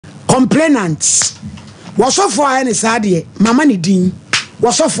complainants Osofo any sadie mama ni din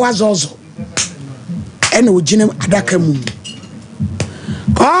Osofo Azoozo ene ogine adaka mu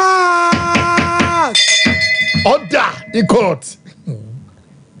order in court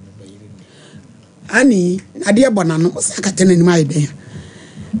ani ade ebona no osakata nanim ayede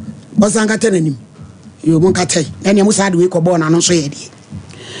osakata nanim yo mon katai ene musa de we ko bona no so yede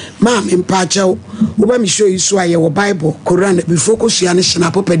ma me mpache wo ba mi show you so aye wo Bible Quran be focus ya ne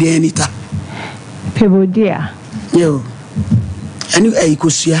shina popede anita pebodia yo ani ay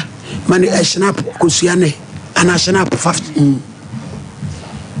kosia mani shina kosia ne ana shina 50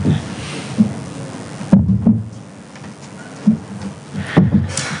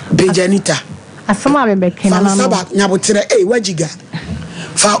 Pejanita asama bebeke na no saba nyabotere wajiga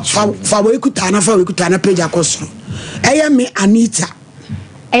fa we kutana page akosoro me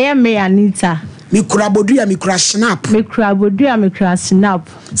Anita mi kura bodua mi kura snap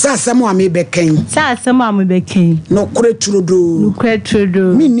sa asemo a me beken no kure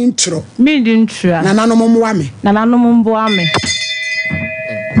turodo mi ni ntro na nanom mboa me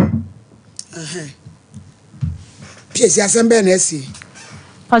piesi asembe na esi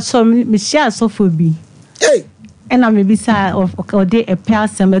Paso me share Osofo bi. And I may be sad of a day a pair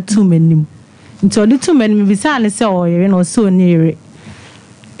summer 2 men. Until the 2 men may be sad and say, oh, you're not so near it.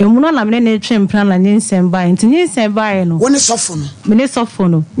 And one of them train plan and yin send by into yin send by no. One is soften.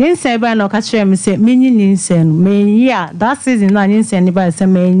 Minesofono. Yin send by no catch me say, meaning yin send. Main year, that season, not yin send by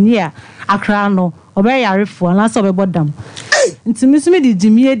some main year. A crano, or very arifo, and last of a bottom. Into Miss Midi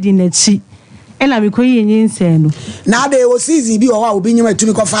Jimmy dinner cheap. And I'm going in send. Now they was easy be or be you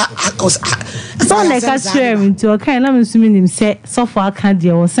to go for so like I swear into a kind of assuming him say so far can't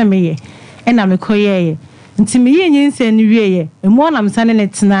deal or some year. And I'm a coyer. Until me in send you and one I'm sending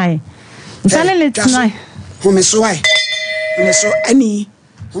it tonight. Sending it tonight. Whom is why? So any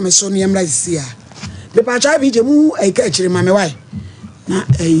whom is so near here. The Pacha be Jamu a catcher in my wife. Now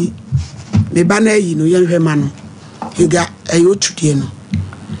a me banner, you know, young man. You got a youtube.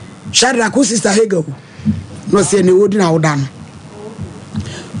 Shadrach sister Hegel no say ne wodi na wodan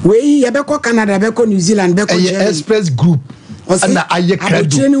we yebeko Canada beko New Zealand beko express group na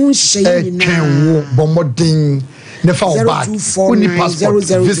ayekadu kenwo bomodin ne fa obad uni passport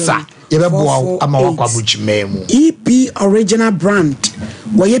visa yebeboa ama wakwa buchimemu EP original brand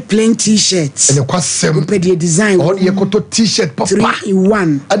we plain t-shirts and kwasem the design or yekoto t-shirt papa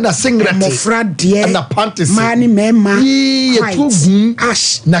 3-in-1 and a singlet and a panties mani mema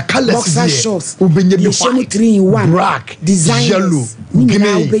ash na colors boxer shorts ubenye bi 3-in-1 black design yellow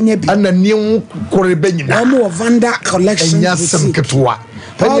green and a new korebenyina omo Vanda collection ketwa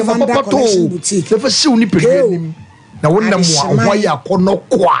and Vanda collection boutique never see ni pedenim na wonna mo ahoya kono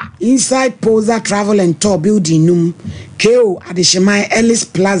kwa inside Posa Travel and Tour building num KO Adeshimai Ellis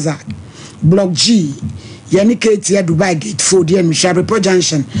Plaza Block G yani Kyei-Duah Dubai Gate 4 DM Shabrepo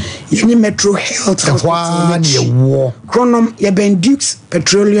Junction yani Metro Health Hospital Chronom Yeben Dukes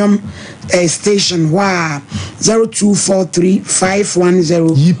Petroleum Station wa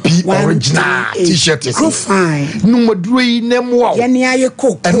 0243-510 EP original t-shirt fine numadrui nemo yani aye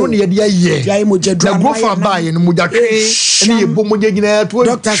koko eno ne yede aye ya mojedra na gofa baye no mujatwe ene yebo moje nyina to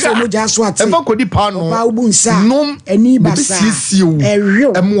doctor so moja so ate e fa kodi pa no ba ubunsa nom eni basa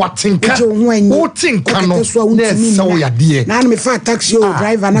erio emoatenka o tinka no na so yade na me fa taxi o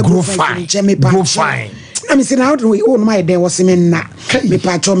driver na go fine go fine I mean, how do we own my day was in na me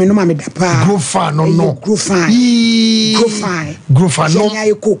patcho me no ma me da pa go fine no go fine no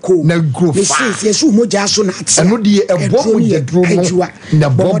ya koko na go fine yes moja so na tia eno de ebo moja dro no na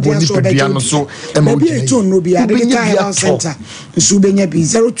bobo ni pedua no so e mo je no bi ade ka center nsu benya bi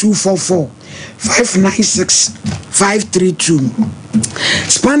 0244-596-532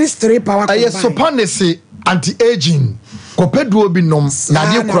 Spanish 3 power combine aye Spanish anti-aging kopeduo bi nom na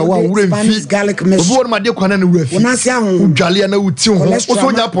de kura wa wura mfi obo ma de kwana na wura fi udwale na wuti ho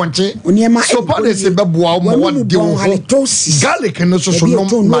oso nya ponche so pade se beboa mo wa de ho garlic no so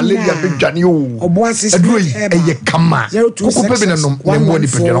nom malaria be dwane o eduro eye kama kokope bi na nom ne mo ni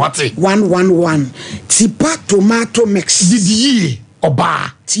pedwa wate 111 tipa tomato mix didi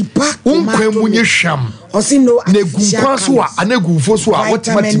oba tipa tomato munye hwam osino ne gunkwa so a anegufo so a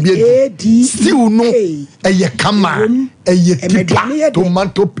wotimati bi still no eye kama eye tipa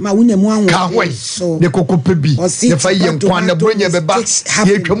tomato ma wunya mu anwo ne kokope bi ne fa ye nkwa na bronye beba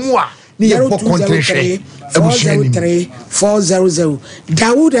ye twemu a ne ye bokontrehwe 403-400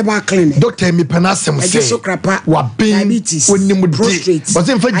 Dawood Eba Clinic Dr. Mi Panasem say wa bin onim de was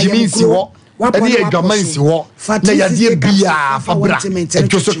in fa jiminsi wo Any adwamansi ho na yade bia fabra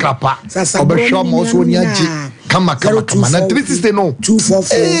etwoso krapa obehwa mo so ni age kama na 360 no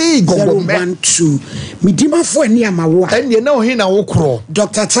 244 midima fo ani amawo a ene na ohi na wo kro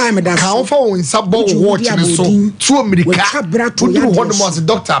Dr. Time da ka fa won sabo watch ni so tu amerika uduru ho no mo as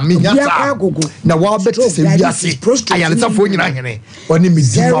doctor minyata na wa beti se biase ayaleta fo nyina hene oni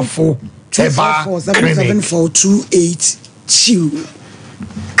midima fo 244774282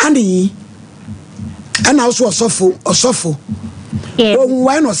 ani ana also Osofo oh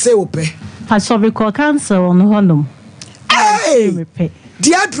why not say ope cervical cancer on honum hey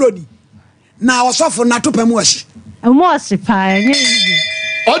dia droni na Osofo na to pam washi mo asipa nye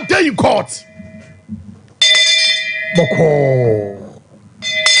on day in court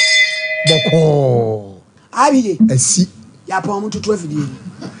boko abiye asi ya pon mu tutu afidie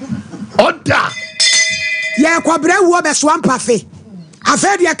order ya kwabre wo be so ampafe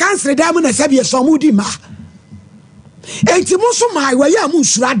afedi ya cancer da mu na sabie so mu di ma enti mu so mai wa ya mu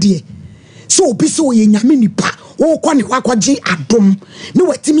nsura de so obi so ye nyame nipa wo kɔ ne kwakwagye adom ne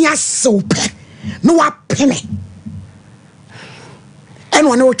watimi asew pɛ ne wa pene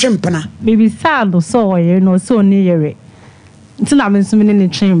eno ne wo twempena baby sad so ye no so ni yere nti na me nsumi ne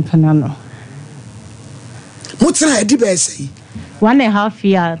twempena no mutra edi be sei 1.5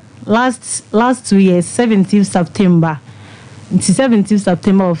 year last 2 years 17th September until 17th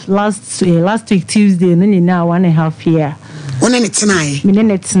September of last week Tuesday no na 1.5 year one ne tonight me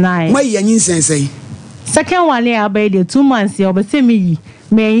ne tonight mai yanyin sensei second one year by the 2 months ya obese me yi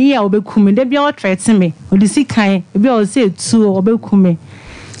a obekum de bia o threaten me odisi kan e bia o say 2 obekum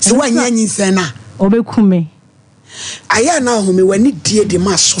so wanyanyin sen na obekum aya na home wani die de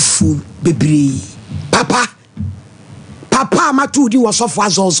ma Asofo bebre papa amatu di Osofo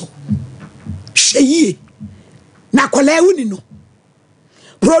Azoozo sheyie na kola ewuni no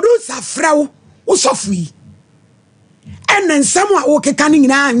producer frew Osofo yi ensem a wo keka ni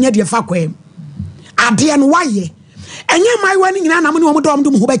nyina anya de fa kwem ade no waye enye mai wani nyina na mo ne wo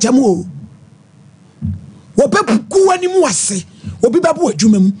dom ho becha mu o wo pepu wani mu ase obi babu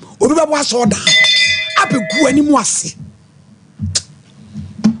adwuma mu obi babu asoda apeku wani mu ase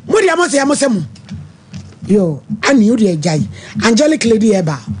mo dia mo se amosem yo ani odi ejai angelic lady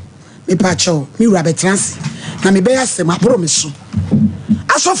eba me pacho me rabe trans na me be asem abro me so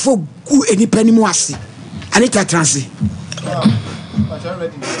Asofo ku enipa ni mu ase anita trans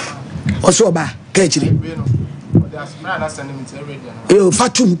oso ba kechiri yo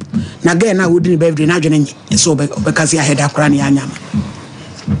fatum na ga na wodi ni birthday na adwene nye so be kasi ahead akra ni anyama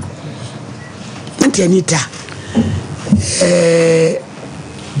nti anita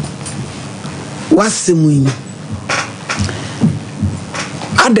wasemu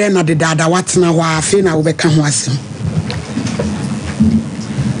ade na de dada watena wa afi na wo beka ho asem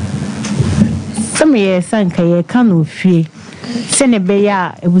me sanka ye kanu fie se ne be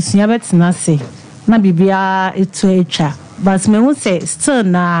ya ebusunya betena se na bibia etu etwa but me hu se still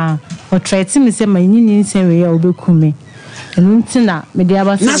na o threat me se manyini nsen we ya obekume enu ntina me de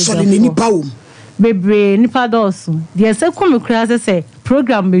aba se na so de nipa wo bebre nipa dosu de se kum kura se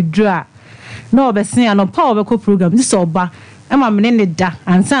program be dra na obesen ya no pa obeko program this oba e ma me ne da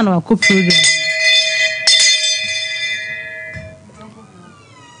ansa na akọ program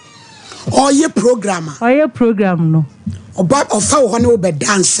oye program no oba ofa wo ne obe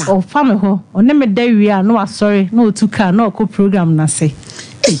dancer ofa me ho one me da wi a no asori na otuka na akọ program na se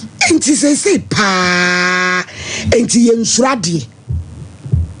enti se pa enti ye nsurade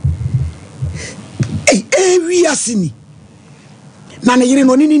wi asini na ne yire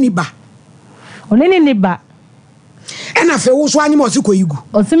no ni ba onene ni ba ena fe wo so anyimo se koyigu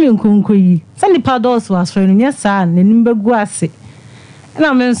osimi nkonkoyi se ni pados was for nya sa na nimbegu ase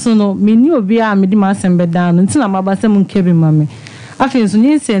na me nso no meni obi a me di ma sembe dan no ntina mabasem nkebi mame afi nso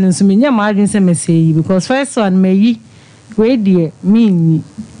ni nse nso me nya ma adwen se meseyi because first one me yi we die me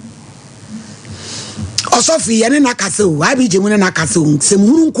Osofo ye ne nakase o abi je mu ne nakase o se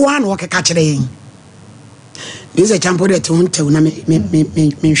muru nko an wo keka kire yen This is a champion that won't tell me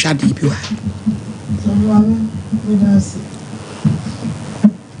shadi biwa.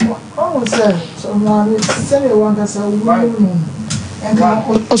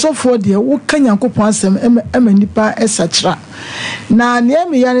 Osofo de wo kanyankopon asem nipa esachra na ne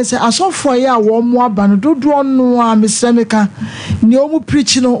me ya ne se asofo ya wo mo aba no dodo no a mesemeka ne o mu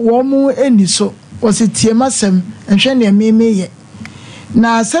preach no wo mu eni so wo se tie masem enhwe ne me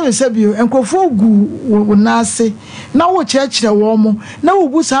na sebio enkofo gu na ase na wo chekire wo mo na wo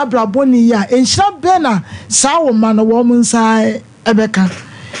bu sa abraboni ya enhira be na sa wo ma no wo mo nsa ebeka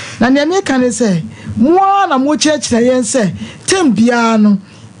na ne me kan se mo na mo chekire yen se tembia no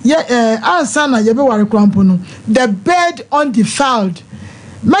answer na ye be ware krampo no the bed undefiled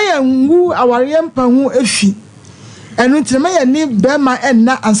may ngu aware mpa hu efi enu ntire may ni be ma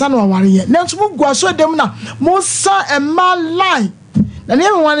enna answer na aware ye na nso mu guaso dem na mo sa e ma lie na ne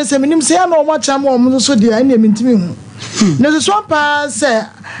me wan se minim se ya na o ma cham o mo so dia na mentimi hu na so pa se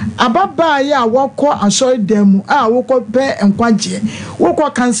ababa ya wokọ asori dem a wokọ pe enkwaje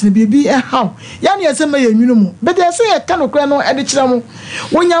wokọ cancel bibi e how ya na yese ma ya nwunu mu be de se ye ka no kra no e de kira mu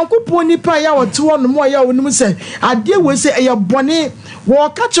wonyankopon nipa ya wote wonu mo ya wonu se ade we se e ye bone wo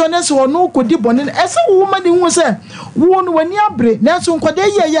ka chone se wono kodi bone e se wo ma de hu se wo no wani abre na so nkode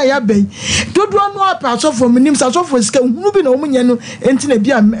ye ya bai dodo no apa asofo minim sa asofo sika hunu bi na wo nye no enti na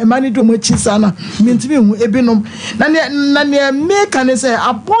bi a mani do mo chi sana mentimi hu ebinom na ne me kan se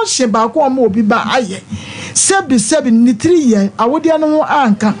abonhye ba ko mo obi ba aye sebi ni 3 year awodi anu ho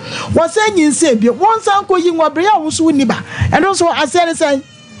anka wose nyinse bi won san ko yi nwabre ya wo so ni ba eno so asere sai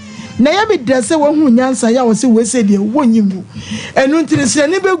na ya bi dresse wo hu nyansa ya wo se we se de wo nyingu enu ntiri se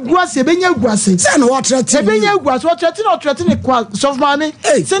ni be guase be nya guase se na wo trete be nya guase wo trete ni kwa sof mami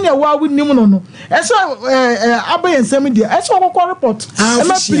se ne wa wi nim no eso abaye nsem de eso kokko report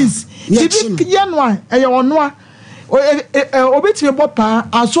ema please bibi ye no a ye ono a obetime bopa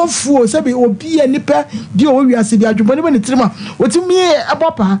asofuo se be obi enipa bi o wiase bi adwobone be ne tirima otimi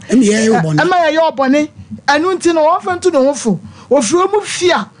ebopa ema ye obone enu nti no wo fantu no hofo ofuro mu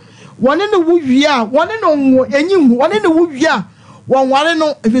fia wone ne wo wia wone no wo enyim wone ne wo wia won ware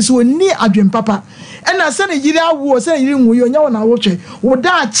no efese oni adwen papa ena se ne yiri awo se ne yiri nwu yo nya wona wo twe wo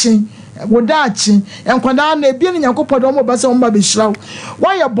daachi enkwada na ebie ne Nyankopon do mo ba se mo ba be hirawo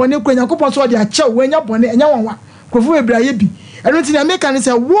wa ye bone kro Nyankopon so de a che wo nya bone enya wonwa kofu ebraye bi eno nti na make ne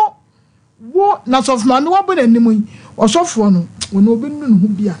se wo na sofma no wo bo na nimu osofo no wono obi nu hu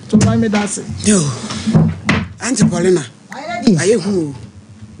bia to ba me da se yo Auntie Paulina aye hu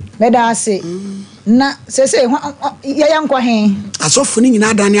medase na sese ye yankwa he asofo ni nyina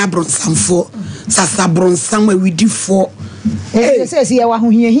adane abronsamfo sasa bronsam awidifo sese ye wa ho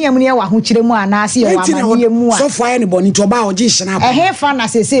hia mu ne wa ho kire mu anase ye wa amane mu a sofo aye ne boni to ba oje hye na he fa na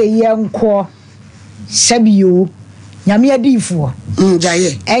sese ye nko sabio nyame adifo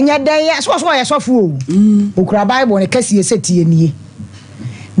jaye enye den ye so ye sofo okura bible ne kase setie nie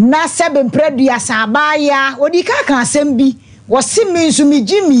na sebe mpredua sabaya odi ka asem bi wosi minsu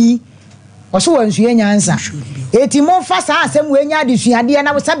mijimi woso wansu nyansa eti mo fa sa asem we nya adesuade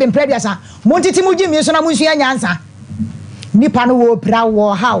na sebe mpredua sa mo titi mu jimi so na mo nsu nyansa nipa no wo pra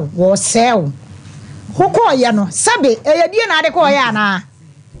wo haw wo sel hoko ye no sebe eyedie na ade ko ye ana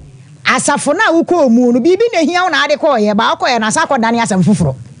asafo na wuko mu no bibi na hia na ade ko ye ba ko ye na sakodane asem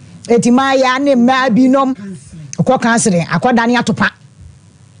foforo eti ma ya ne ma binom ko kansere akodane atopa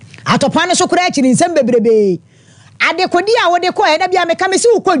no so kura akiri nsem bebrebe ade kodi a wode ko e na bia meka mesi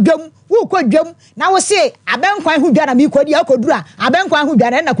wo kodwam na wo se abenkwan ho dwa na mi kodi akodura abenkwan ho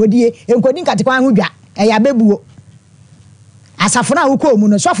dwa na kodie enkodi nkatekwan ho dwa e ya bebuo asafo na wo ko mu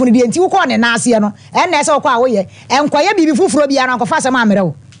no sofo no de enti wo ko ne na ase no e na ese wo ko a wo ye enkoye bibi fufuro bia na nkofa asem amere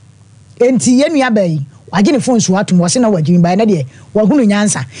wo enti ye nua bai wagene fon so atum wo se na wagini bai na de wo hunu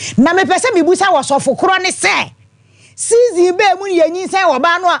nyansa na mepese mibusa wo sofo kro ne se season be mu ye nyin sai wo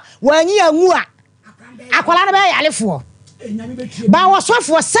ba no a wanyi anwu a akwala na be yalefo ba wo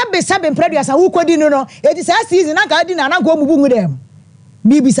sofo sebe mpredua sa wo kodi no eti sa season na ka di na ko mu bungu dem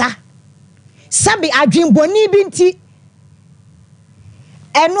bibisa sebe adwenboni bi nti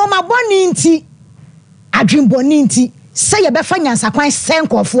eno ma boni nti adwenboni nti se ye be fa nyansa kwan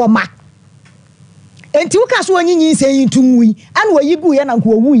senkofo ma enti wuka so onyinyi nsen tumui an wo yigu ye na nko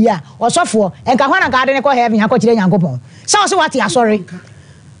owu ye a osofo enka hwana ka ade ne ko heaven ha ko kire Nyankopon so so what ya sorry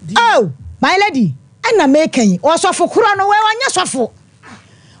oh my lady ana mekan osofo kuro no we wanya sofo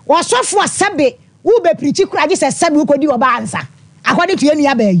osofo asebe wo be preach kura je se sebe wo kodi oba ansa akwade to yenu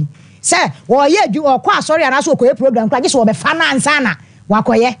ya ba yi se wo ye adwu okọ asori ana so okoye program kura je se wo be fa na ansa na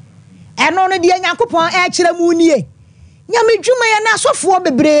wakoye eno no de Nyankopon e kire mu nie nyame dwuma ya na asofo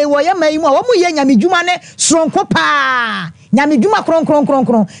bebre wo ya mai mu a wo mu ye nyame dwuma ne soronko pa nyame dwuma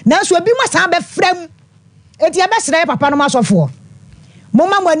kronkron na so bi mu sa be frem eti ya be sere papa no asofo mo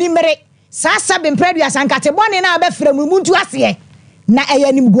ma mo ani mere sa sabe mpredua sankate bone na be frem mu ntu ase na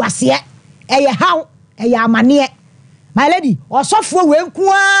eya nim guase eya haw eya amane my lady osofo we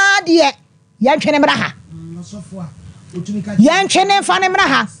nkuaa de ya ntwene mra ha osofo yan twene fa ne mra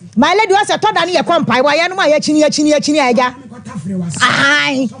ha my lady was to da ne ye kompai wa yan ma ya chini aga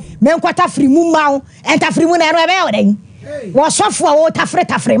ai men kwata firi mu mawo enta firi mu na ero be oden wo sofo wo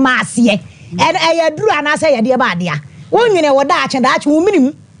tafre ma ase en aya duru anase ye de ba de a wonwene wo da ache wo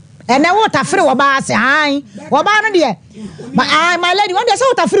minim And now what a free waba say, aye, waba dear. My lady, when they say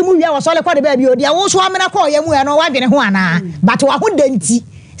what a free movie, I was all a quarter baby, there was one man I call you and no wife in Juana, but what wouldn't see?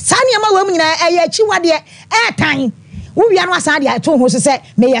 Sunny, my woman, a chiwa dear, air time. We are not sad, I told her to say,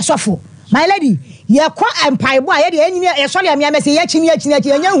 may I suffer. My lady, you're quite empire boy, the engineer, sorry, I'm a message, and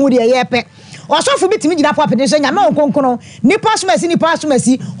young woody, a yepe. Also for me to meet up in the same amount of concono, Nippos Messi, Nippos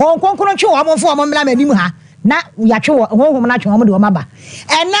Messi, or Concono, I'm on for Mamma Nimuha. Now we are true, home natural mama.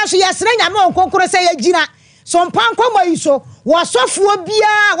 And now she has saying, I'm on Concono say, Gina, some panco so was so for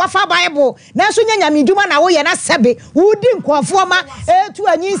beer, wafa Bible. Now so young, do man away and a sabe, who didn't conform to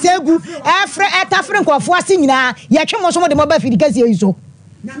a new segu, after a different conforming now, yet you must want the mobile because you so.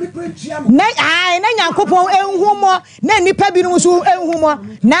 Nay, I know couple and humor, nanny pebbles who and humor,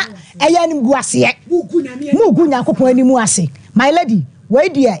 na a yan guassi, Muguna couple any muassi. My lady,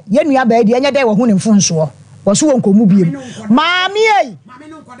 wait dear, yen ya bed, and there were who in Fonso, was who uncle Mubium. Mammy,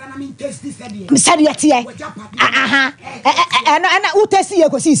 said yet, aha, and who test you,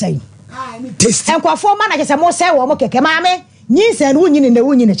 because he say. And for 4 months, I guess I must say, okay, mammy, niece and wounding in the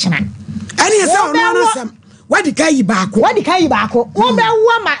wound in the china. And yes, what the Kyei-Duah? What the Kyei-Duah? Oh,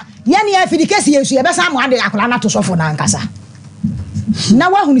 Bella, Yanni, if the case is here, but someone the Akulana to suffer Nankasa.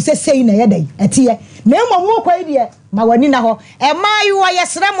 Now, who says saying a day, a tear, no more quite dear, Mawanina, and my you are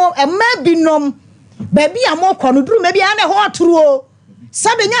yes, Ramo, and maybe no, baby, I'm more conudru, maybe I'm a hot true.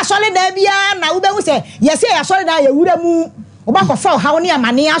 Something I solid there, now we say, yes, I saw that you would have moved about for how near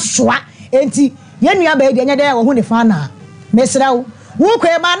Mania Swa, and tea, Yanni, I beg, and there were the fana. Miss Rao. Who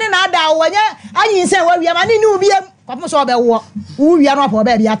came man in Ada when I say, well, we are money new beer, Papa saw the war. We are not for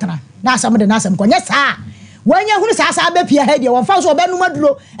baby atra. Now some of the Nasam con, yes, sir. When you who says I bet your head, you will fall so bad,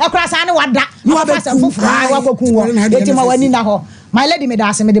 across any what that you have a fool for I my lady made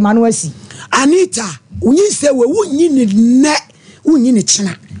us me the manuasi. Anita, we say we wouldn't need net, we need it,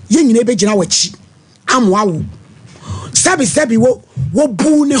 China. Young neighbor Jinawachi. I'm wow. Sabi wo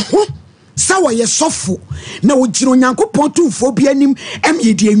boon sawa ye sofo na wogiro nyankopon tumfo bia nim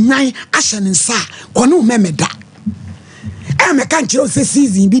emyedi enwan ahye ne nsa kono memeda me kan kire se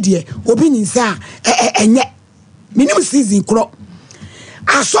season bi de obi nyinsa enye minim season kro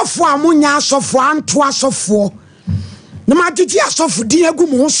asofo amunya asofo anto asofo na magigi asofo din agu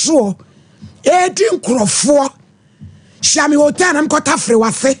mo so edi nkrofo shami hotel na mkota fre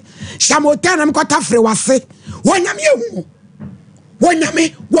wase shami hotel na mkota fre wase wonyame ehu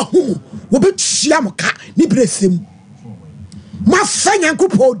wonyame wahu wobetia mka ni bresem ma fanya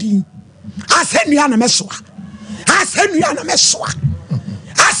nkopodi asenua na mesoa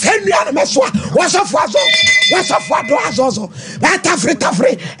Osofo Azoozo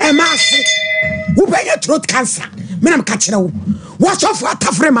tafre emase wo benya throat cancer menam ka kire wo Osofo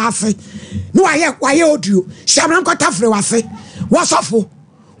tafre maase no waye audio shamram ko tafre wase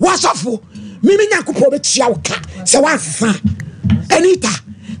Osofo mimi nyankopɔ betia wo ka se wansa Anita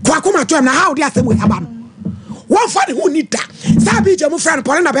kwakoma to am na how dey asem we aba no won fa de hu ni da sabi je mu friend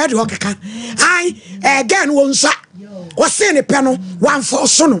pore na be de okeka again won sa o se ne pe no wan fo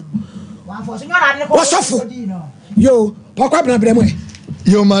so no Osofo yo pokwa bna bremo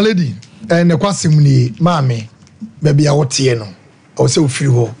yo my lady ne kwasem ni maame baby a wote no o se ofiri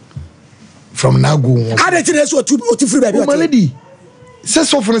ho from nago adeti na so o free baby my lady se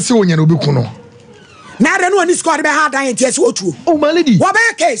so for se wonya no be ku no na de no ni score be ha dan enti se otuo oh my lady wo be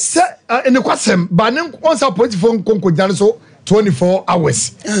case se ne kwasem ba ne onsa point phone konko jan so 24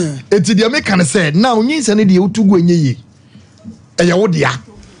 hours enti de me kan say now nyinsa ne de otugo enye eye wo dia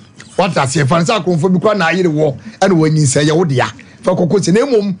what as ye fansa konfo bi kwa na ayire wo ene wo nyinsa eye wo dia fa kokko se na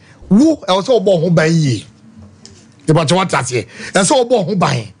mom wo e so obo ho ban yi e ba what as ye e so obo ho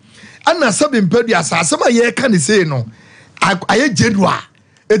ban ana sabe mpadu asase ma ye ka ne say no aye Kyei-Duah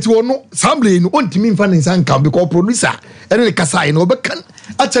eti wono assembly no ontimi mfa ne nsan kan because producer ene ne kasa no obekan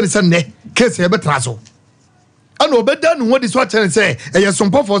a chere se ne case e betra so ana obeda no wodi so a chere se eye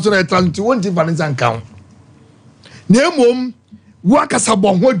Sompa for so na transit wonti mfa ne nsan kan na emom wo akasa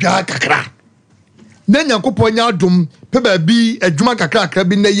bo ho dwa kakra na nyankopon nya adom pe ba bi adwuma kakra kakra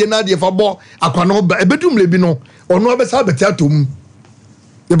bi na ye na de fa bo akwana oba ebedum le bi no ono obesa beti atom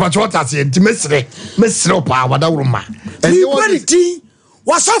e ba chwa tase ntimesre mesre pa wadawruma e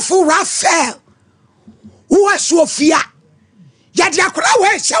Osofo Raphael uwa Sofia yadi akura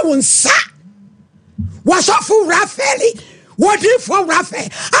we sha wonsa Osofo Raphael wodi for Raphael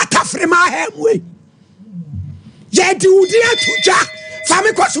atafre ma hemwe yadi udi atuja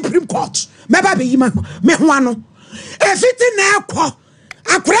fami ko Supreme Court meba be yima me ho ano efiti na ekọ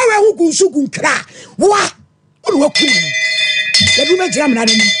akura we hugu sugu nkra wa onu waku yadi me gira mna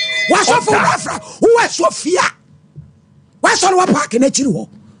ni Osofo Raphael uwa Sofia Why so wa park na chiri ho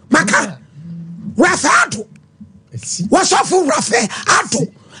maka Rafe Addo Osofo Rafe Addo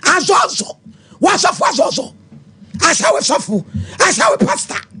Azoozo Osofo Azoozo Asofo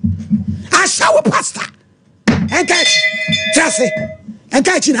pastor enkachi trase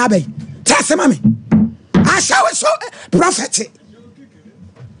enkachi na abey trase mami so prophet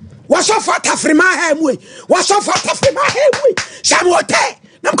Osofo tafrima ha mu Osofo tafrima ha mu shamote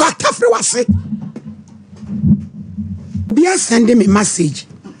nam ko tafri wase bia send me message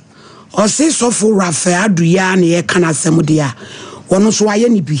or say Osofo Rafe Addo ya na ye kana asem de a wono so aye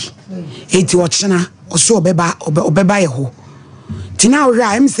ni bi eti ochena oso obeba ye ho tina wo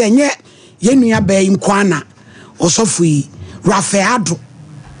hwa em se nye ye nua ba yi nkwana Osofo yi Rafe Addo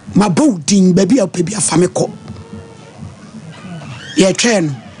mabodin ba bia opa bia fameko ye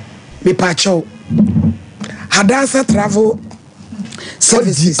twen me pacho Hadasa Travel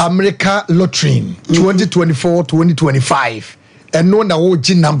Services America Lottery 2024-2025 eno na wo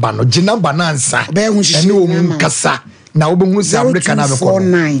gi number no gi number na ansa ene wo mu kasa na wo be hu se America na be ko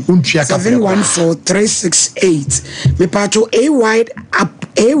untua ka 714368 me pacho eeii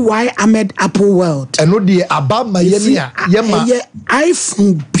Ahmed Apple World eno de abama ye ne ye ma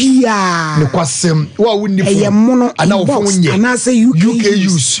iPhone bia ne kwasem wo wonni phone ana wo phone nye ana say UK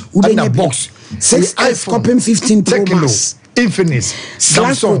use ana box 6 iPhone 15 Pro Max Infinix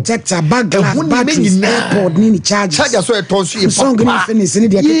Samsung protector batteries airpod ni charger so e ton so e Samsung Infinix ni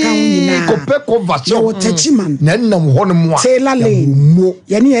de keka nyina ko pe ko version yo tachiman na nnam ho no mo Taylor Lane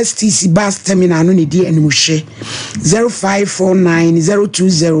yani STC bus terminal no ni di animu hwe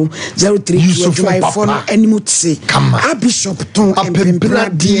 0549020032 animu tse a bishop ton empempra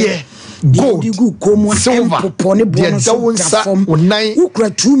die gold komo silver popone bonus platform ukra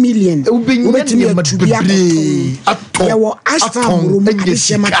 2 million ubetimi ato yawo ashfam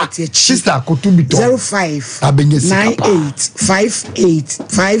sister kotubito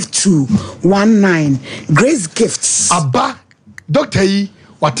 0598585219 Grace Gifts aba doctor yi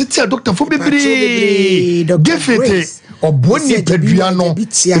watete doctor fo bebre gefete oboni pedua no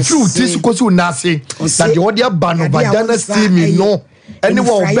if you tisi kosi unase na de odi aba no badana steam no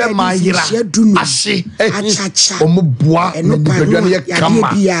anyone be my yira ashe omoboa no pedua no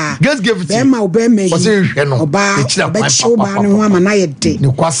kama just give it be ma obe me o se hwe no oba be choba no ama na yede ne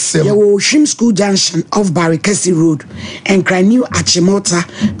kwasem ye wo Shim School Junction off Barikesi Road and New Achimota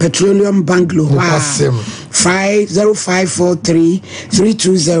Petroleum Bungalow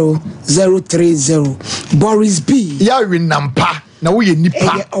 50543320030 Boris B ya winampa na wo ye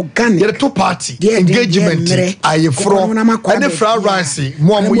nipa ye to party engagement aye fro ene fra rice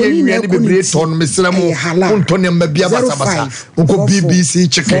mo ye nwie ne bebre ton mesra mo unto ne mabia basabasa unko BBC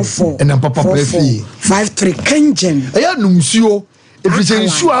chicken ena papa prefi 53 Kenjen ya numsuo efise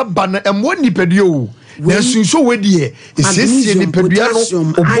nsuo aba na emo nipadio na nsuo wedie esesie nipadua no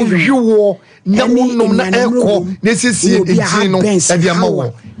obohwewo na wonom na eko na esesie enti no e dia ma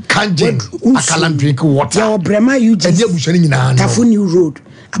wo Kanjen akalan drink water ya Brema UG e dia bushani nyina Tafu New Road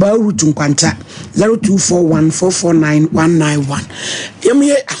about route Nkwanta 0241449191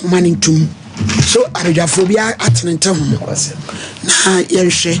 yemye amanintum so abejafobia atenente ho na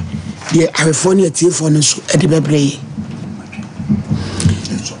yehwe de awefoni atiefo no so e de bebre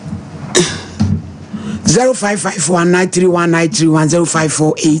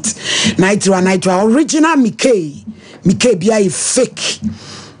 0551931931 original Mickey bia e fake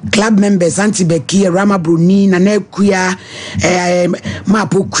club members Antibeki Rama Bruni na Nekuya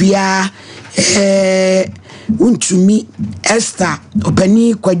Mapokuya Untumi Esther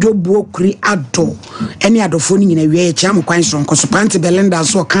Openi Kwadwobu Okri Addo any adofoni nyina wie cham kwan so nkoso Pante Belinda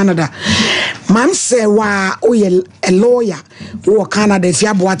so Canada mam se wa oye a lawyer wo Canada if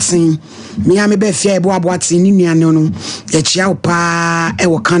ya boatin me am be fia ebo aboatin ni nuane no ya chia opa e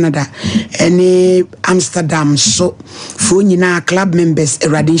wo Canada any Amsterdam so fo nyina club members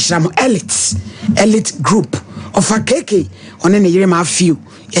Eradisham elite group of a keke one ne yire ma few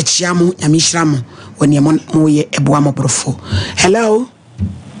ya chia mo nyamishram woni mo ye ebo amobrofo hello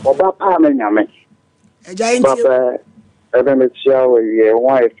oba pa me nyame eja enti ebe me chia we ye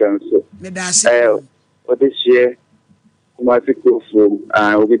one FM so me da se o de share kuma fikro from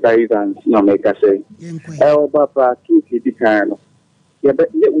obi taidan na me ka say oba pa kiki di kan no ye be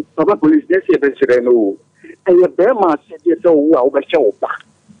papa police dey say be sire no e be ma se dey so wo a wo be che wo ba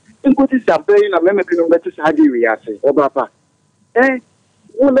nkoti sabe na me me pinu be ti sa di wi ase oba pa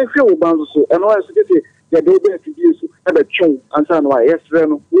wo me hwe wo ban so eno wa so kete ye dey be ti di so e be chon ansa no wa yes re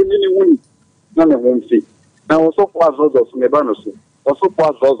no woni na me ho mfi na Osofo Azoozo so me ba no so Osofo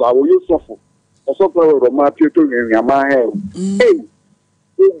Azoozo awo Osofo Osofo Roma Pieto Nwiama he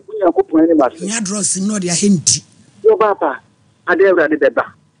bunya ko pon ni ma se nya dross no dia henti yo baba ade evra de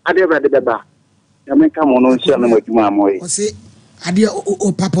beba ade ba de beba ya me ka mo no nsia na madwuma amoy o se ade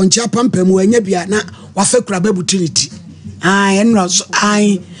o paponcha pampamu anya bia na wa fa kura babutility enro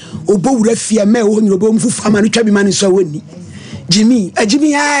obowura fie ma o nyiro bo mfufu ama no twa bi ma no so woni Jimmy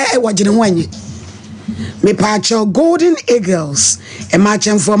e wajene ho anye me pacho Golden Eagles e ma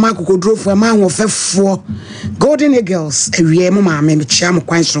chamfo ma kokodrofo ma nwofefo Golden Eagles ewie mo ma me chia mo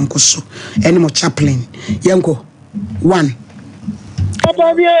kwan sonko so ene mo chaplain yenko 1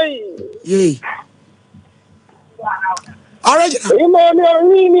 Papa Yay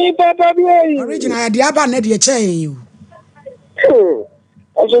Original dia aba na de che you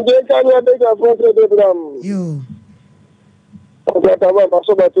Aso de kan ya de ka fo de bram you Oba tama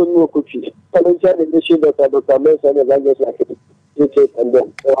baso ba to nu okuti kalo cha de shi da ta mesa ne language like it and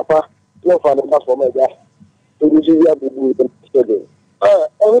then papa no fa na for my guy to ji ya bubu de de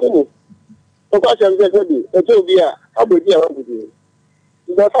ni o ka cha de de e to bi a abodi a abodi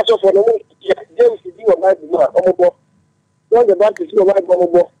the first of all, James is doing a live now. One the back is doing a live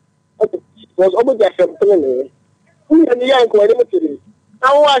bomb. Was over there from Tony. We are the young quality.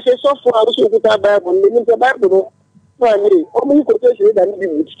 Now, I say so far, I was with that Bible, meaning the Bible. Finally, only quotation than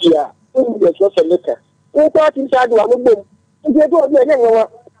the here. Only the source of liquor. Who thought inside one of them? If you don't know,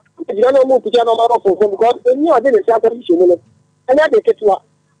 you don't move to channel because they knew I didn't start a mission. And I take it to what?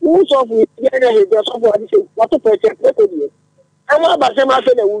 Who saw me? There's someone what to protect record. I'm about to say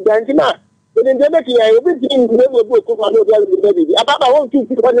that we don't know. But in the next year, everything we will go to one of the baby. About I want to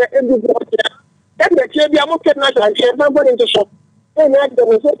put on the end of the and the chair, I'm okay, not and share somebody into shop. And I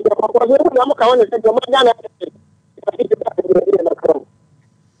don't say, I'm going to say,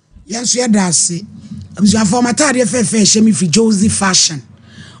 yes, yeah, that's it. I was a formatter, shemi fi Josie fashion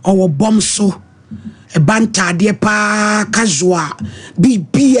or bomb so a banta dear pa casual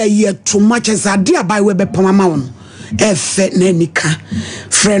be a year too much as a dear by Webber Pomamon. Efe nenika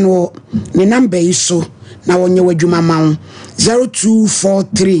friend wo ne number yi so na wonye wadwuma ma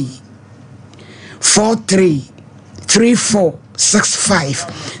 0243 3465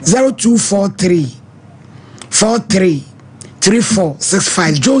 0243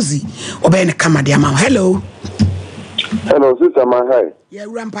 3465 Josie obene kama dia ma hello sister Mahai yeah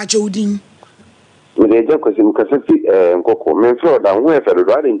rampa chodin we dey just kwesi mukaseti nkoko me fro da ho efe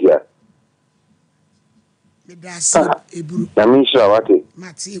do India na minsha wate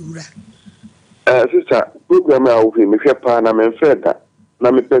mati ewura sister program a wo fi me hwe pa na me feda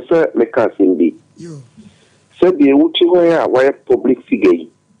na me pese me ka simbi yo se bi wuti ho ya wa public figure yi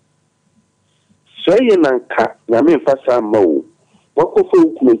se ye nanka na me fasa ma wo wakofo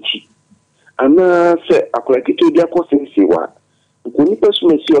ukunochi ana se akola kito dia ko sensi wa ko ni pesu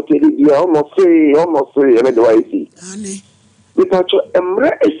me si okede dia o no se ele de wa isi ane because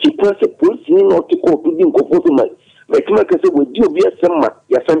emra express police ni not ko to din ko foto mai betima kase we di obi asema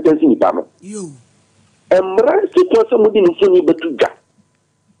ya sentence ni ba no yo emra express mo din fo ni betuga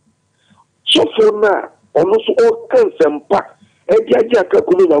so for na ono so o kan sempa e di aja aka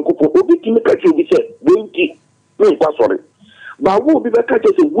ko ni nanko po obi timi ka che obi se wonti ni kwa sori ba wo obi be ka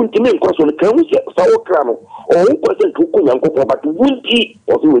che se wonti ni kwa sori kan wo se sa wo kra no o wo kwa se ko nanko po ba wonti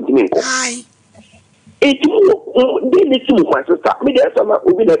o so wonti ni ko ai it they need to my sister. Me there some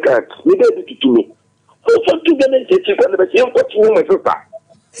obi na cat. Me there to me. So to get it to go the same what you my sister.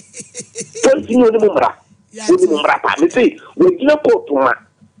 Don't you know the mumra? The mumra pa. Me say we give up to ma.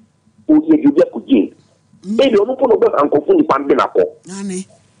 O ye give up kujin. Baby o no put no anko fu ni pambe na ko. ane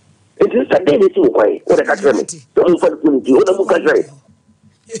It is a day to kwai. O de ka tell me. So on for the o na mu ka jai.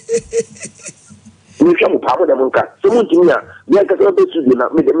 We shall power the monka. Someone to me, we are going to be na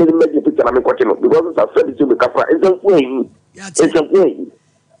me picture na me kwatino because it's a friend to be kafra. It's a way. It's a way.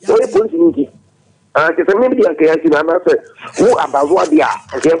 So the police need ke maybe the anke na say who abazo dia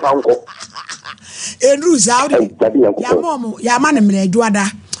nke fa nko. Edru Saudi ya mom ya ma ne mre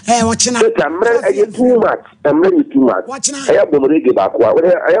juada o china mre too much. Mre too much. Aya bomrege ba kwa.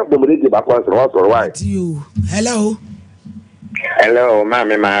 Aya bomrege ba kwa so why. Hello. Hello,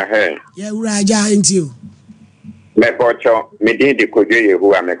 mama, my hair. Yeah, Raja, ain't you? Me pocho, me did the Kojuye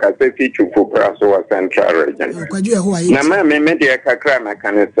who am a Casefi to Fupraso Central Region. Na mama, me dear Kakrama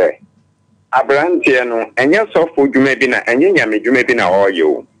can say. Abrantiano, and your soft food you may be na, and you may be na all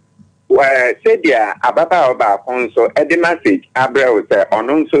you. Well, said ya, Ababa Oba Conso, at the message, Abra say,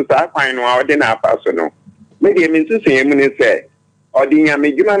 on so that fine or dinner personal. Maybe I mean to say, I say, or the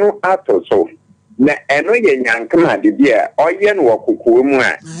Yamijumano Ato so. Na eno ye nyankama de bia oye no wakokuo mu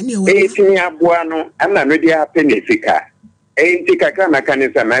a etini aboa no ana no dia penefika enti kakra na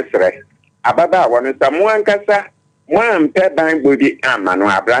kanisa mesre ababa wono samu ankasa mwampe ban bodi ama no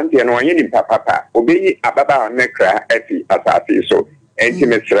abrante no onye ni papa obeyi ababa onekra afi asase so enti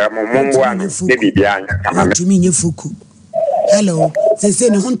mesra mo momboa no ne bibia anya kama to me nyefuku hello say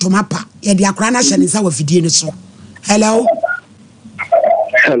ne hontoma pa ye de akora na hye ne sa wa fidie ne so hello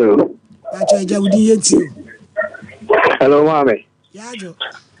acho eja wudi yenti hello mame yajo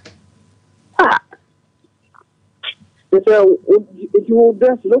so if you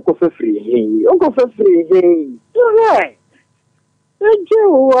dance look for free uncle for free hey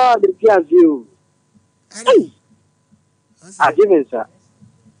the piazio hey Ajimensa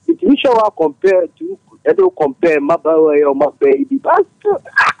it we shall compare to compare my boy or my baby but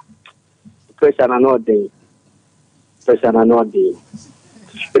person another day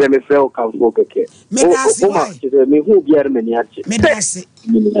but me feel can focus me who be many achi me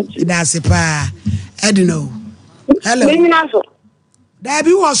that's pa I don't know hello me naso there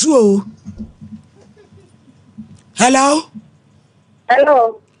be was o hello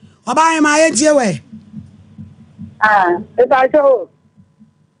oba ma ye we if I show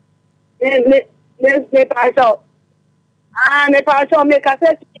me paso me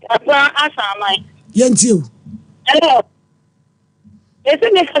cassette asama yenti hello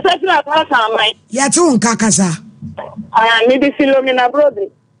ese me cassette asama ya tu nka kasa me be Philomena brother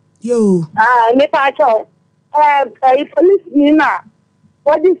yo me paso police ni na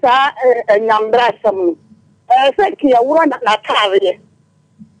what is nyambra sam say ki awuro na kare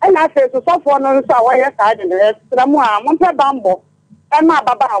and I say to so for no so why side the rest mo a mo pe bambo e ma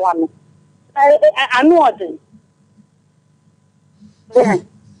baba awa me anu odin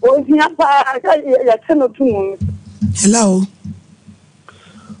o hia pa ya teno tu hello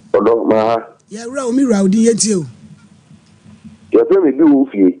odo ma ya ra mi ra odi yenti o ya fe mi bi wo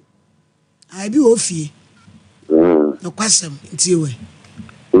fie ai bi wo fie no kwasem nti we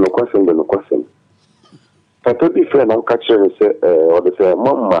no kwasem Papa bi friend na ka chere se o de se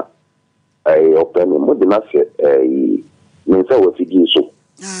mama ai open mo de na se nsa wo fidi so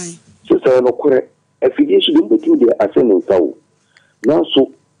ai so se no kore fidi so de betu de ase nsa wo na so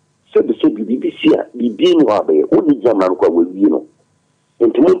se de se bibi sia bibi no abe o ni jama no kwa wi no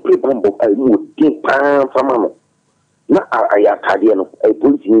enti mo pre bambo ai mo tin pa fama no na aya kade no ai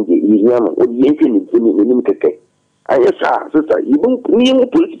police ni de yi no o ye fi ni keke ayesa sister ibun ni mo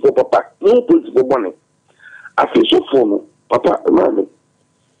police for papa ni police for bonne afisho fono papa mama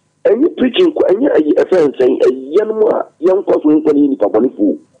any preaching ko any offense yan mo yan ko so nko ni papa ni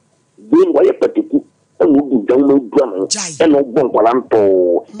fu bin wa ye patiku en wo du no duano en o bon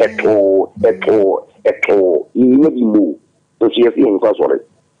kwalanto eto ni bi mu to si efi en ko so re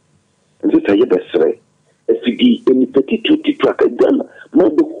nti say be sre efidi eni petitu titu akadana mo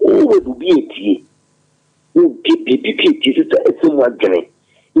de ho do bi etie o pipi sister efu adwene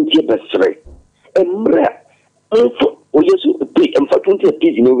nti be sre emra o yesu pe emfatunti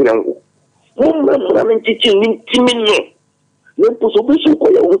atizi ni wirango mumra menchichi ni timinyo nempo so beso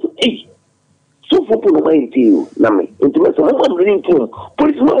ko ya wo so fupu no mai tiu na me ntime so mo amri ntum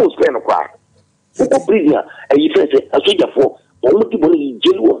police mo spend kwa ko prison ayi fese asojafo o mo ti boni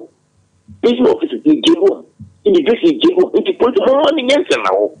jelu business officer jelu immigration jelu nti police mo ni nyense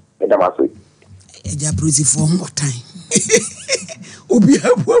na wo edamase eja police for more time obi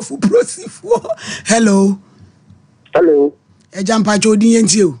abuafu police for hello Ejampa chodi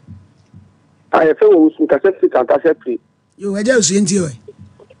yenti o. I fe wo su cassette kan cassette. Yo eja su yenti o.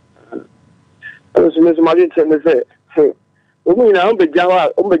 So me ma dit me say. O mu na on be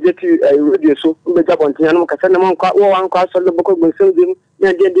jawa, on be jeti radio so, on be jabon tin na cassette na man kwa wo wan kwa so le boko gbe so dim,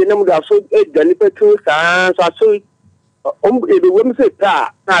 na de na mu da so e dani pe tu sa so on e be wo me say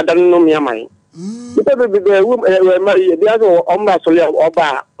ta na dan no me aman. Ipe be wo ma ye dia so on ba so le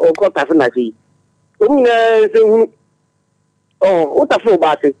oba o ko ta fe na si. O mu na se what a full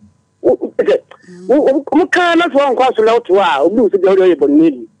battery. Kana so kwa so lot wa obi so de oyo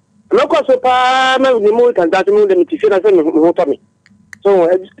bonini. No kwa so pa na ni mo kan that mo dem ti fi na so no to me. So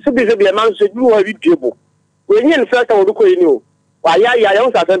be man so you wa bi table. We nyen first wo do ko ni o. Wa ya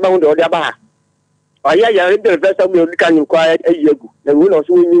on sa ba wo de o de ba. Wa ya de first we o kan ni kwa ayiagu. Na we no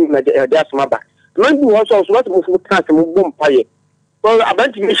so nyi na de asoma ba. Man bi wo so what mo fu kan se mo bom paye. So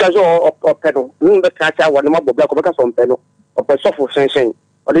about me so o pedo. No be ka cha wa no ma bobla ko be ka so pedo. Osofo sensen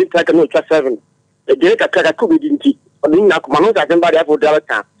o dey take no 7 e dey ka ko be dinti o dey na ko manu ka temba dia for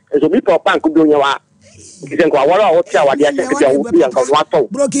dalata e so bi papa nko bi onyewa kisen ko awara o ti awade ase ke dia wo bi anka wa to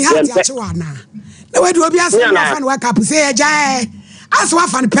broken heart ya che wa na we do obi ase na fan wa cap say e ja as wa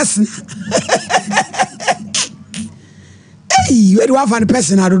fan person we do wa fan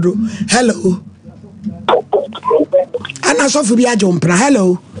person adodo hello ana Osofo bi ajompra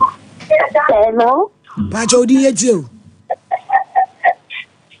hello pa jodi yeti o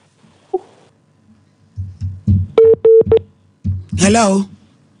Hello.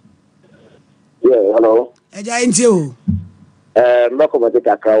 Yeah, hello. Eja inti o. Mbako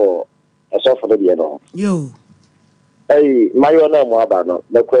mateka kawo. Osofo no de no. Yo. Mayo na mo aba no,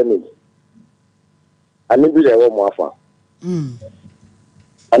 na kwani. Ani bi le wo mo afa.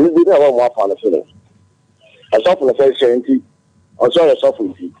 Ani bi le wo mo afa no so. Osofo no fe senti. Osofo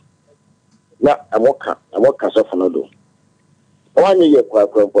nti. Na amoka sofo no do. Wani ye kwa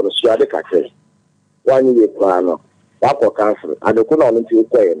mpo no so ade kakre. Wani ye kwa no. Wako cancel. Adeko na onti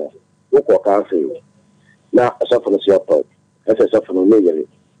ekwaye no. Wako cancel. Na osofo no so yapọ. Ese osofo no yere.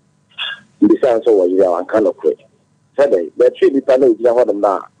 Mbisa so wo yere an kan of kwe. Said the tree bi pano ujina ho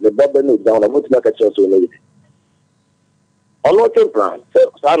na the bob no ujina ho na mutu na ka che so no yere. Ono plan.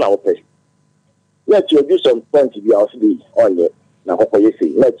 So na ope. Let you do some point bi a osi on ye na kokko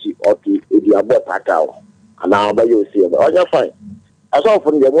yesi. Let you okay e di abot akawo. Ana aba yo si e. Oja fine.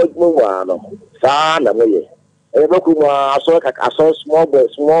 Asofo no ye mo wa no. Sa na mo ye. E be ku mo aso small boy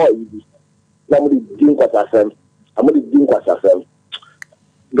small ibi. Na mo di kwasa fam. Amodi din kwasa fam.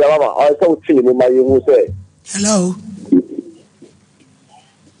 Gawama I saw tree ni my you say. Hello.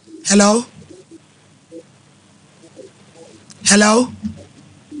 Hello. Hello.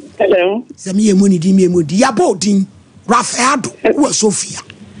 Hello. Sami ye money di me modi. Ya bodin. Rafaado wo Sofia.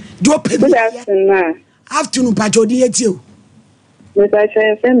 Do pe Good afternoon. Afternoon pacho di eti o. Me ta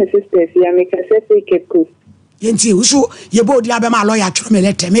say my sister ya me ka say take ko. Yenti so ye bodi abema lawyer tro me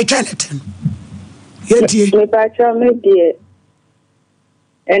letter me twa letter. Yenti. Me pa cha me die.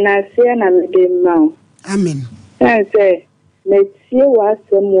 And I say na me dey now. Amen. I say me tie wa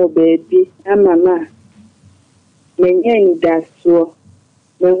samo baby amama. Me nyani da so.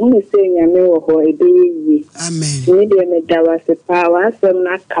 Me hu say nyame wo ho ebe yi. Amen. Me dey me da wa se pa wa asem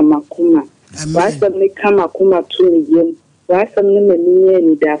na kamakuma. Wa asem ni kamakuma tu ni yem. Wa asem ni me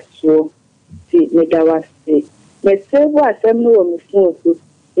nyani da so. Si me da wa se. Me se wo asem no wo me fun so.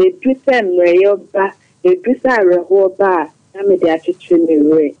 E duta mreyo ba, e duta reho ba. Na me dey atwetwe me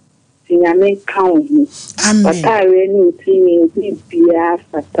re. Si nyame kan hu. Amen. Bakare ni uti bia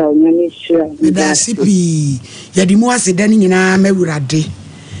fata nyame shira. Me da sipi. Ya di mo aseda ni nyina mawurade.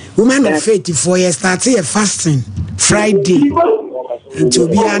 Woman of faith for you start a fasting Friday. Until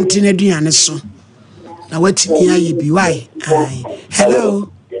be anti aduane so. Na watimi aye bi why? Hello.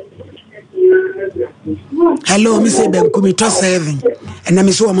 Hello, me say ben kumi to 7 and na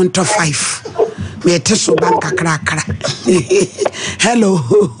me so am to 5. Me teso bank akra. Hello.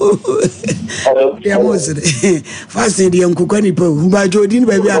 Hello. Dia mozre. Fasting dia nkukani po. Mba jodin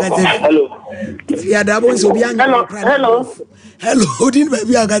baby akate. Hello. Ya dabo so bi anya. Hello. Hello, din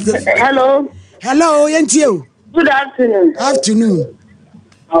baby akate. Hello. Hello, yentio. Good afternoon. Afternoon.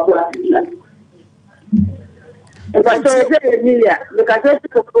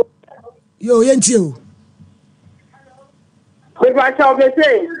 Yo, yentio.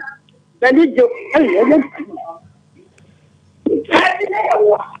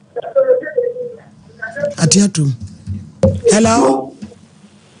 Atiatum. Hello.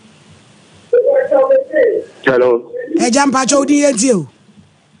 Hello. Jampa chodi yentio.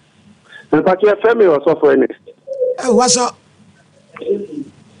 Mpachi FM Osofo Ernest. What's up?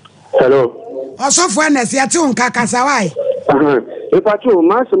 Hello. Osofo Ernest yati unka kasa why? Mpachi o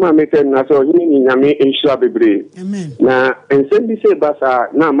masema meken na so hini nyame enhira bebre. Amen. Na ensem bi se basa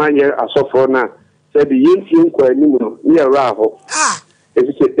na manye asofo na se bi yenti nkwa anim no ne ra ho.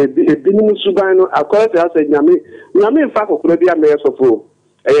 Ebinim suban no akwate asa nyame mfa kokoro bia me asofo.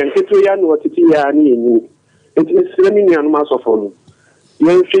 Enketo ya no otiti ya ne enyi. Enti siremi ni anu asofo no.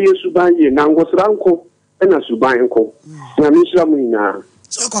 Yenhwe yesuban ye na ngosranko na suban nko. Na mishra mu ina.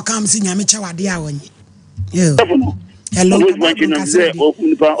 So ko kam si nyame chawade a wonyi. Yo. Hello.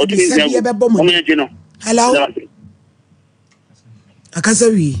 Hello.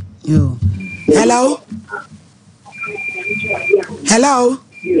 Akasawi. Yo. Hello. Hello.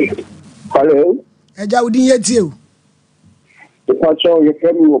 Hello. Eja udin yeti o. Pacho ye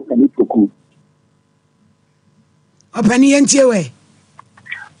kemi wo kanitoku. Opani yenti we.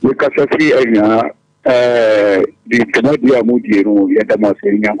 We kasafi anya di kanadia mudi no ya dama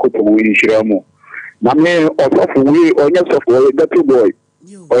se nyankopo we shiramu. Na me Osofo we onya Osofo the two boy.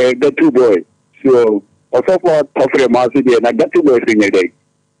 Or the two boy. So Osofo tofre mazi de na the two boy sinye dey.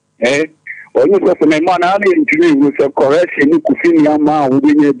 Onya Osofo me mana ani ntini we se correction ni kufini ama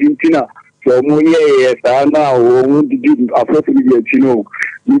udinye bintina. So mo ye sana o didi afro bi tino.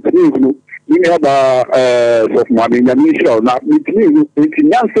 Mitini we have of money and now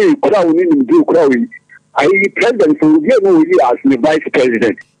it's say crowd in do crowd. I president for as the vice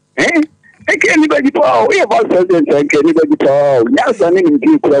president. I can't anybody power. We about president and anybody power. Yes, I mean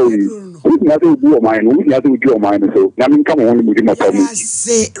do crowd. Who's not to do a mine? Who's not to do a mine? So, I mean, come on, with my family.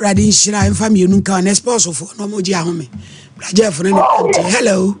 Say, Radin Shira and family, you can esposo for no more Jahome. Jeff,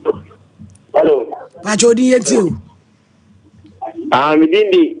 hello. Hello. Pachodi, and you. I'm in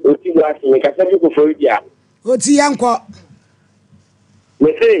the Otiwa, make a seven for you. What's the uncle?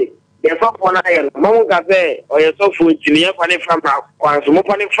 Me say, the fuck one iron, Mamma Gabe, or your soft food, you never from our quantum,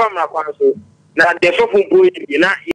 from our quantum. Now, the soft food, you know.